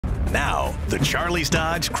Now, the Charlie's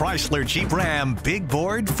Dodge Chrysler Jeep Ram Big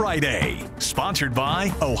Board Friday. Sponsored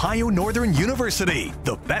by Ohio Northern University.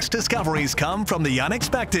 The best discoveries come from the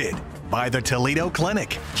unexpected. By the Toledo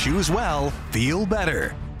Clinic. Choose well, feel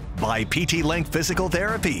better. By PT Link Physical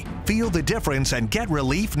Therapy. Feel the difference and get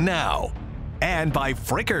relief now. And by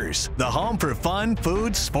Frickers, the home for fun,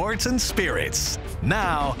 food, sports, and spirits.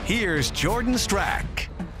 Now, here's Jordan Strack.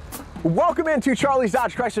 Welcome into Charlie's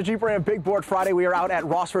Dodge Chrysler Jeep Ram Big Board Friday. We are out at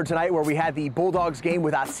Rossford tonight where we had the Bulldogs game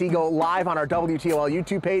with Otsego live on our WTOL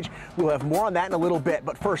YouTube page. We'll have more on that in a little bit,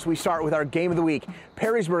 but first we start with our game of the week.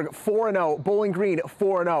 Perrysburg 4-0, Bowling Green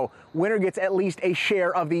 4-0. Winner gets at least a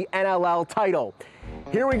share of the NLL title.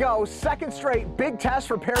 Here we go, second straight big test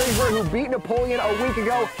for Perrysburg, who beat Napoleon a week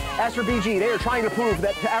ago. As for BG, they are trying to prove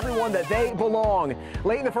that to everyone that they belong.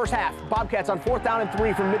 Late in the first half, Bobcats on 4th down and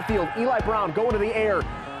 3 from midfield. Eli Brown going to the air.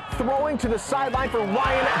 Throwing to the sideline for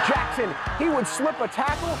Ryan Jackson. He would slip a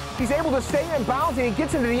tackle. He's able to stay in bounds, and he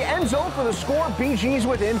gets into the end zone for the score. BG's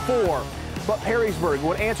within 4. But Perrysburg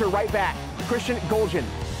would answer right back. Christian Goljan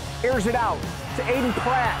airs it out to Aiden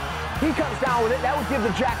Pratt. He comes down with it. That would give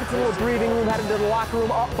the Jackets a little breathing room, heading to the locker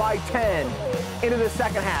room up by 10. Into the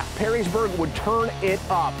second half, Perrysburg would turn it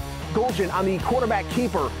up. Goljan on the quarterback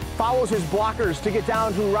keeper follows his blockers to get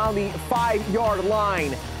down to around the 5-yard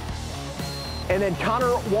line. And then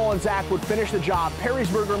Connor Wallensack would finish the job.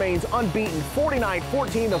 Perrysburg remains unbeaten,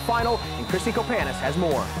 49-14 the final, and Christy Kopanis has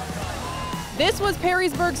more. This was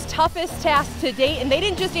Perrysburg's toughest task to date, and they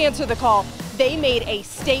didn't just answer the call. They made a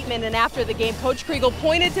statement, and after the game, Coach Kriegel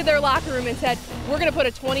pointed to their locker room and said, we're going to put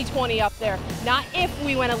a 2020 up there. Not if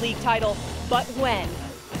we win a league title, but when.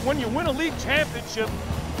 When you win a league championship,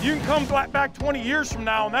 you can come back 20 years from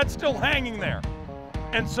now, and that's still hanging there.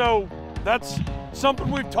 And so that's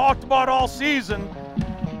something we've talked about all season,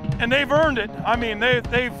 and they've earned it. I mean,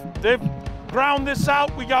 they've ground this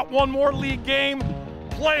out. We got one more league game,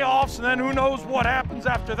 playoffs, and then who knows what happens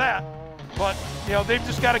after that. But, you know, they've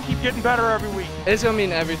just got to keep getting better every week. It's going to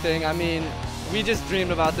mean everything. I mean, we just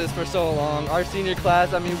dreamed about this for so long. Our senior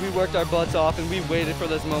class, I mean, we worked our butts off, and we waited for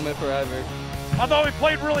this moment forever. I thought we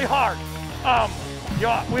played really hard. You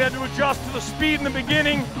know, we had to adjust to the speed in the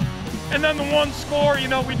beginning. And then the one score, you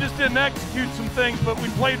know, we just didn't execute some things, but we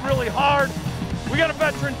played really hard. We got a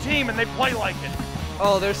veteran team, and they play like it.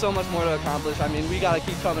 Oh, there's so much more to accomplish. I mean, we got to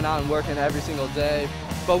keep coming out and working every single day.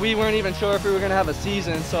 But we weren't even sure if we were going to have a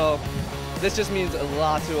season, so this just means a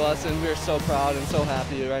lot to us, and we're so proud and so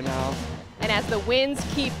happy right now. And as the wins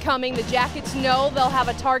keep coming, the Jackets know they'll have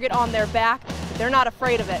a target on their back, but they're not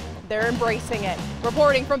afraid of it. They're embracing it.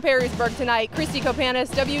 Reporting from Perrysburg tonight, Christy Kopanis,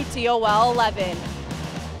 WTOL 11.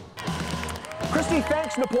 Christy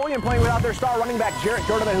thanks Napoleon playing without their star running back Jarrett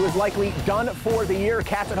Gerdeman, who is likely done for the year.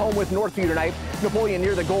 Cats at home with Northview tonight. Napoleon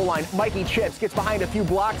near the goal line. Mikey Chips gets behind a few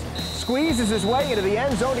blocks, squeezes his way into the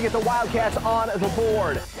end zone to get the Wildcats on the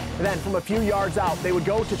board. And then from a few yards out, they would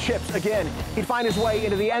go to Chips again. He'd find his way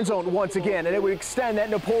into the end zone once again, and it would extend that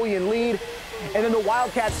Napoleon lead. And then the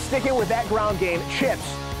Wildcats sticking with that ground game.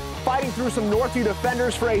 Chips fighting through some Northview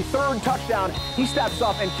defenders for a third touchdown. He steps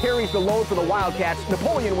up and carries the load for the Wildcats.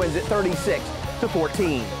 Napoleon wins it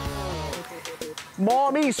 36-14.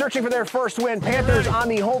 Maumee searching for their first win. Panthers on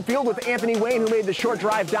the home field with Anthony Wayne, who made the short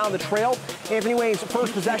drive down the trail. Anthony Wayne's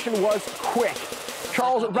first possession was quick.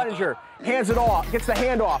 Charles Redinger hands it off, gets the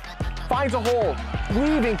handoff, finds a hole,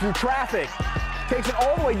 weaving through traffic, takes it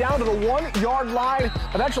all the way down to the 1-yard line.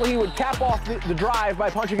 Eventually he would cap off the drive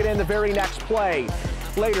by punching it in the very next play.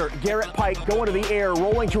 Later, Garrett Pike going to the air,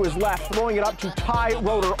 rolling to his left, throwing it up to Ty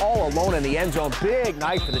Roeder all alone in the end zone. Big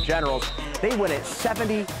night for the Generals. They win it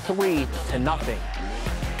 73-0.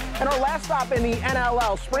 And our last stop in the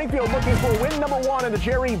NLL, Springfield looking for win number 1 in the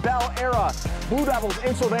Jerry Bell era. Blue Devils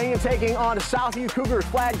in Sylvania taking on Southview Cougars.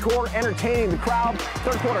 Flag Corps entertaining the crowd.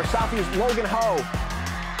 Third quarter, Southview's Logan Ho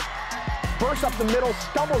bursts up the middle,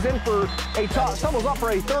 stumbles up for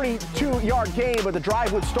a 32-yard gain, but the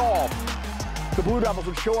drive would stall. The Blue Devils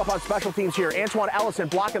would show up on special teams here. Antoine Ellison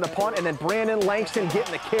blocking the punt, and then Brandon Langston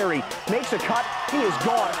getting the carry. Makes a cut. He is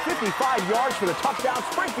gone. 55 yards for the touchdown.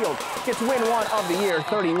 Springfield gets win 1 of the year,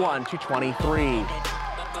 31-23.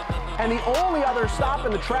 And the only other stop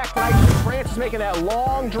in the track tonight, France is making that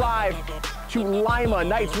long drive to Lima.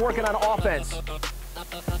 Knights working on offense.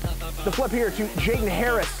 The flip here to Jaden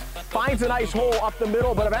Harris. Finds a nice hole up the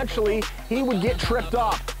middle, but eventually he would get tripped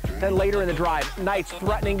up. Then later in the drive, Knights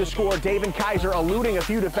threatening to score. David Kaiser eluding a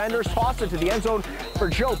few defenders, tossed it to the end zone for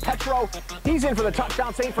Joe Petro. He's in for the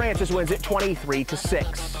touchdown. St. Francis wins it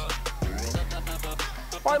 23-6.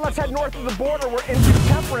 All right, let's head north of the border. We're into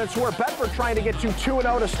Temperance, where Bedford trying to get to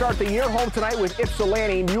 2-0 to start the year. Home tonight with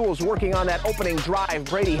Ypsilanti. Mules working on that opening drive.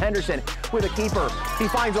 Brady Henderson with a keeper. He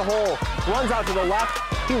finds a hole, runs out to the left.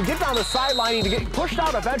 He would get down the sideline. He'd get pushed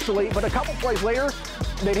out eventually, but a couple plays later,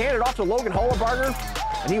 they'd hand it off to Logan Hollenbarger,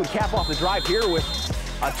 and he would cap off the drive here with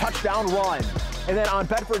a touchdown run. And then on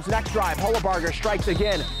Bedford's next drive, Hollenbarger strikes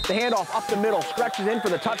again. The handoff up the middle, stretches in for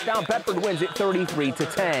the touchdown. Bedford wins it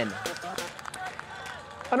 33-10.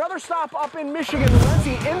 Another stop up in Michigan.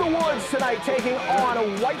 Morenci in the woods tonight, taking on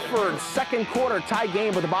a Whiteford. Second quarter tie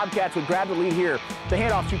game, but the Bobcats would grab the lead here. The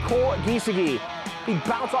handoff to Cole Giesecke. He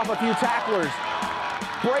bounced off a few tacklers,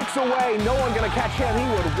 breaks away. No one going to catch him. He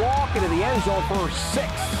would walk into the end zone for 6.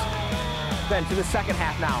 Then to the second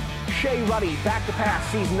half now. Shea Ruddy back to pass,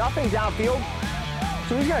 sees nothing downfield.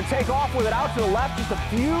 So he's going to take off with it out to the left. Just a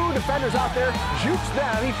few defenders out there. Jukes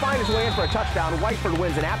them. He finds his way in for a touchdown. Whiteford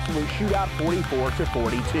wins an absolute shootout,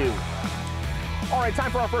 44-42. All right,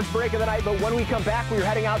 time for our first break of the night. But when we come back, we're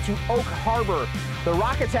heading out to Oak Harbor. The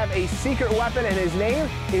Rockets have a secret weapon, and his name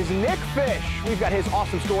is Nick Fish. We've got his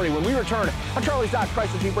awesome story when we return on Charlie's Dodge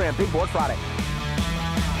Chrysler Jeep Ram Big Board Friday.